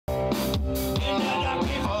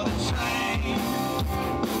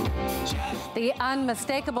The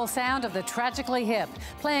unmistakable sound of the Tragically Hip,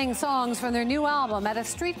 playing songs from their new album at a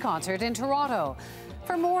street concert in Toronto.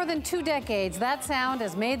 For more than 2 decades, that sound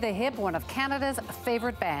has made the Hip one of Canada's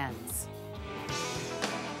favourite bands.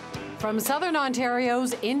 From Southern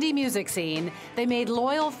Ontario's indie music scene, they made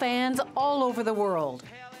loyal fans all over the world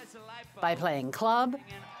by playing club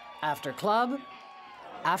after club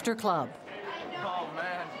after club. Oh,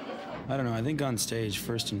 man. I don't know, I think on stage,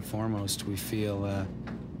 first and foremost, we feel a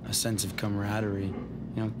sense of camaraderie,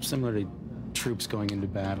 you know, similar to troops going into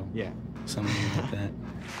battle. Yeah. Something like that.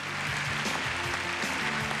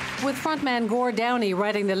 With frontman Gord Downie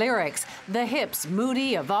writing the lyrics, the Hip's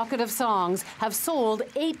moody, evocative songs have sold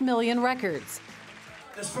 8 million records.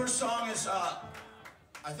 This first song is,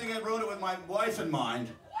 I think I wrote it with my wife in mind.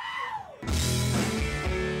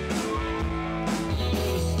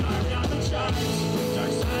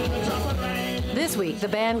 This week, the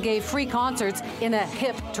band gave free concerts in a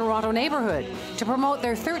hip Toronto neighborhood to promote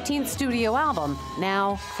their 13th studio album,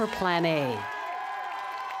 Now for Plan A.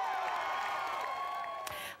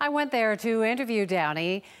 I went there to interview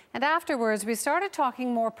Downie, and afterwards we started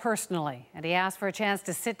talking more personally, and he asked for a chance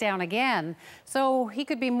to sit down again so he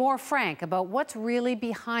could be more frank about what's really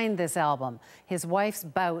behind this album, his wife's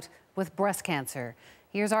bout with breast cancer.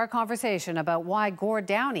 Here's our conversation about why Gord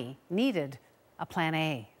Downie needed a Plan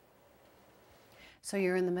A. So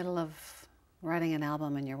you're in the middle of writing an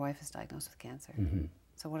album and your wife is diagnosed with cancer. Mm-hmm.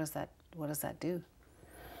 So what does that do?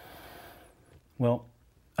 Well,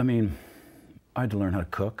 I mean, I had to learn how to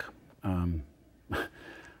cook, but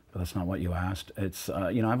that's not what you asked. It's,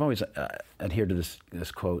 you know, I've always adhered to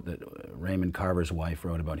this quote that Raymond Carver's wife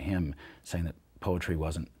wrote about him, saying that poetry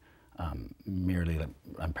wasn't merely,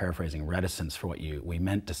 I'm paraphrasing, reticence for what we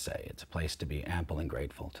meant to say. It's a place to be ample and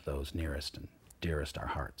grateful to those nearest and dearest our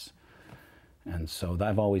hearts. And so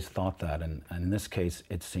I've always thought that, and in this case,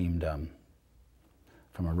 it seemed,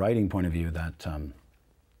 from a writing point of view, that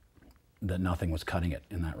that nothing was cutting it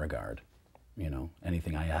in that regard. You know,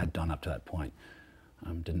 anything I had done up to that point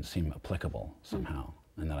didn't seem applicable somehow,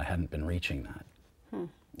 and that I hadn't been reaching that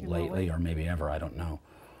lately, or maybe ever, I don't know.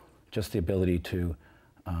 Just the ability to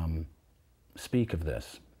speak of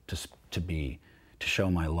this, to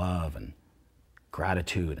show my love and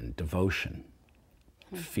gratitude and devotion,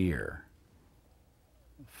 fear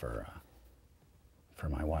for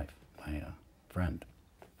my wife, my friend.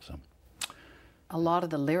 So, a lot of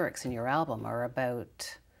the lyrics in your album are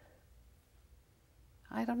about,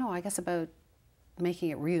 I don't know, I guess about making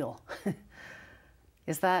it real.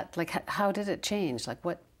 Is that, like, how did it change? Like,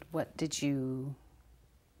 what did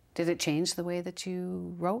it change the way that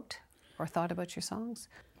you wrote or thought about your songs?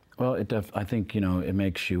 Well, I think, you know, it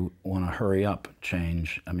makes you want to hurry up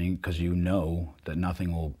change. I mean, because you know that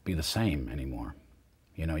nothing will be the same anymore.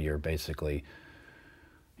 You know, you're basically,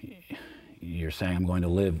 you're saying, I'm going to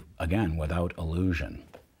live again without illusion.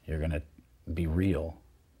 You're going to be real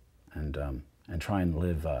and try and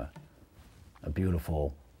live a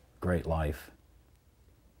beautiful, great life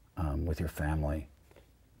with your family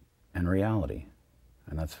and reality.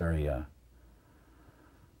 And that's very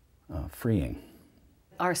freeing.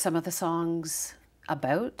 Are some of the songs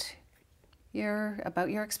about your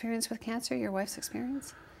experience with cancer, your wife's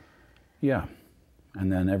experience? Yeah. And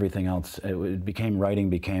then everything else, writing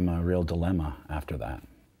became a real dilemma after that,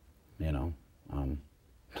 you know.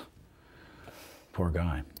 Poor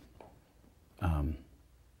guy. And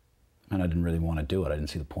I didn't really want to do it. I didn't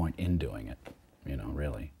see the point in doing it, you know,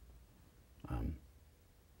 really.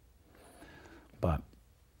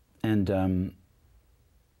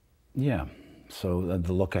 Yeah, so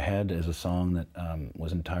The Look Ahead is a song that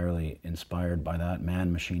was entirely inspired by that.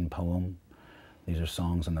 Man, Machine, Poem. These are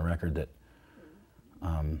songs on the record that,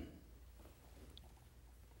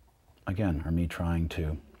 again, are me trying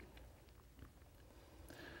to,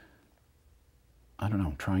 I don't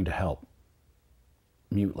know, trying to help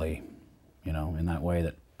mutely, you know, in that way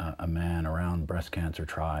that a man around breast cancer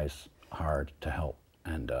tries hard to help,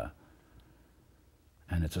 and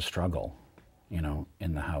it's a struggle, you know,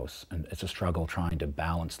 in the house, and it's a struggle trying to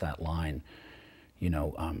balance that line. You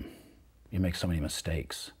know, you make so many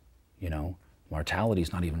mistakes, you know. Mortality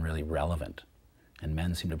is not even really relevant, and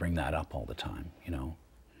men seem to bring that up all the time, you know.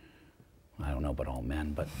 I don't know about all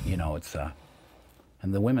men, but, you know, it's,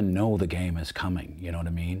 and the women know the game is coming, you know what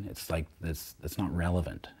I mean? It's like, it's not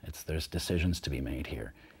relevant. There's decisions to be made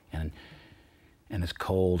here. And as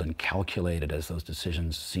cold and calculated as those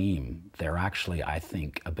decisions seem, they're actually, I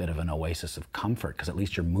think, a bit of an oasis of comfort, because at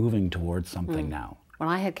least you're moving towards something now. When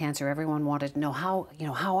I had cancer, everyone wanted to know how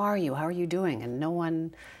are you? How are you doing? And no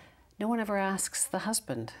one ever asks the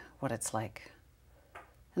husband what it's like.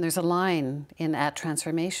 And there's a line in At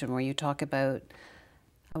Transformation where you talk about,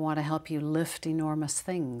 I want to help you lift enormous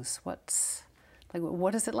things. What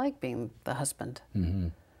is it like being the husband? Mm-hmm.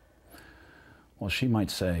 Well, she might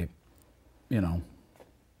say, you know,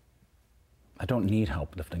 I don't need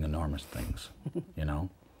help lifting enormous things, you know?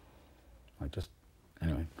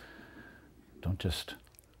 Anyway, don't just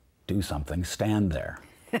do something, stand there.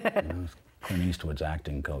 You know, Clint Eastwood's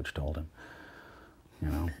acting coach told him, you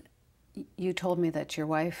know? You told me that your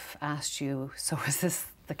wife asked you, so is this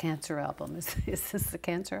the Cancer album? Is this the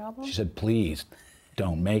Cancer album? She said, please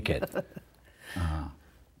don't make it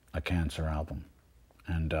a Cancer album.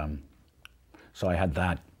 And so I had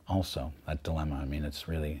that also, that dilemma. I mean, it's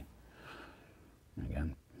really,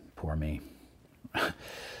 again, poor me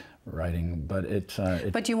writing, but it's...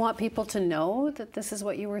 But do you want people to know that this is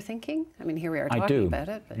what you were thinking? I mean, here we are talking about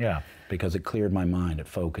it. But... Yeah, because it cleared my mind, it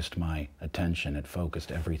focused my attention, it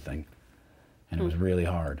focused everything. And it was really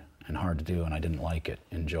hard to do, and I didn't like it,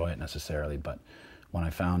 enjoy it necessarily, but when I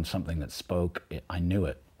found something that spoke, I knew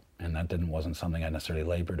it, and that wasn't something I necessarily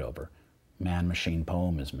labored over. Man, machine,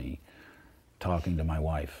 poem is me talking to my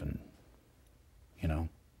wife, and, you know,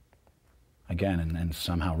 again, and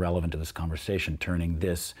somehow relevant to this conversation, turning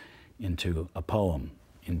this into a poem,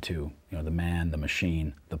 into, you know, the man, the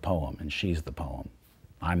machine, the poem, and she's the poem.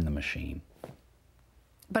 I'm the machine.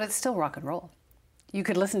 But it's still rock and roll. You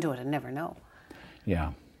could listen to it and never know.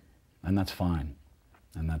 Yeah, and that's fine,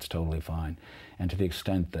 and that's totally fine. And to the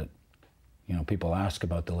extent that, you know, people ask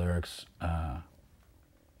about the lyrics,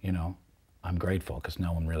 you know, I'm grateful, because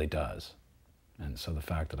no one really does. And so the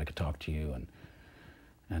fact that I could talk to you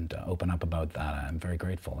and open up about that, I'm very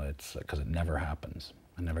grateful. It's because it never happens.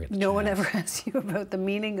 I never get the chance. No one ever asks you about the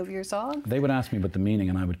meaning of your song? They would ask me about the meaning,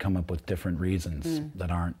 and I would come up with different reasons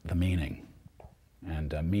that aren't the meaning.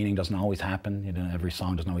 And meaning doesn't always happen. You know, every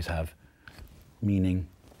song doesn't always have meaning,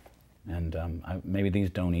 and maybe these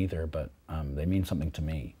don't either, but they mean something to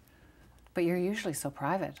me. But you're usually so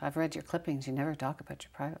private. I've read your clippings. You never talk about your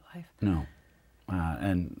private life. No,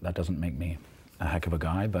 and that doesn't make me a heck of a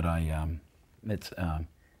guy, but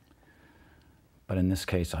but in this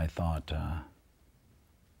case, I thought,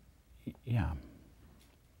 yeah,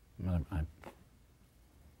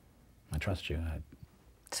 I trust you.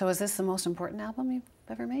 So is this the most important album you've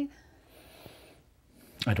ever made?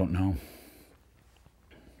 I don't know.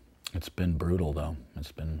 It's been brutal, though.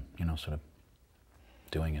 It's been, you know, sort of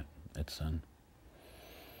doing it. It's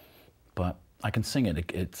but I can sing it.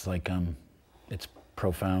 It's like it's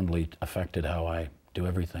profoundly affected how I do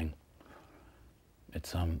everything.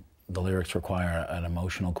 It's the lyrics require an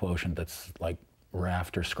emotional quotient that's like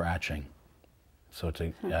rafter scratching. So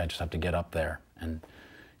I just have to get up there, and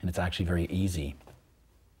it's actually very easy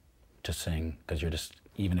to sing, because you're just,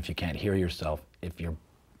 even if you can't hear yourself, if you're,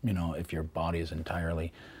 you know, if your body is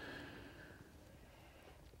entirely,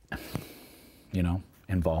 you know,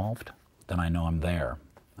 involved, then I know I'm there.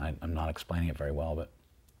 I'm not explaining it very well, but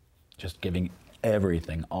just giving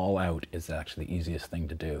everything all out is actually the easiest thing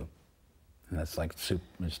to do. And that's like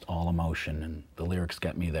just all emotion, and the lyrics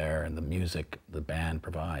get me there, and the music the band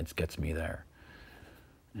provides gets me there.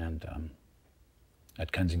 And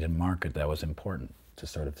at Kensington Market, that was important to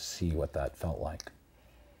sort of see what that felt like,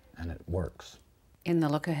 and it works. In the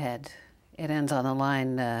look ahead, it ends on the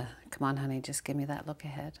line, come on, honey, just give me that look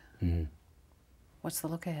ahead. Mm-hmm. What's the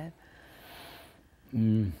look ahead?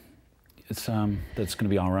 It's that it's going to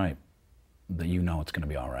be all right. That you know it's going to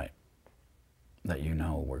be all right. That you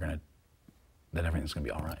know that everything's going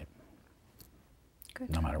to be all right. Good.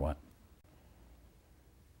 No matter what.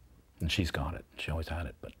 And she's got it. She always had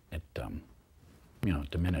it, but it, you know,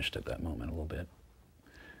 diminished at that moment a little bit.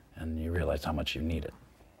 And you realize how much you need it,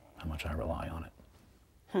 how much I rely on it.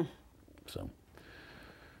 So,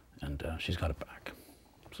 and she's got it back.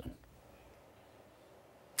 So.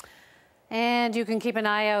 And you can keep an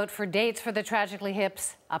eye out for dates for the Tragically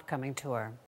Hip's upcoming tour.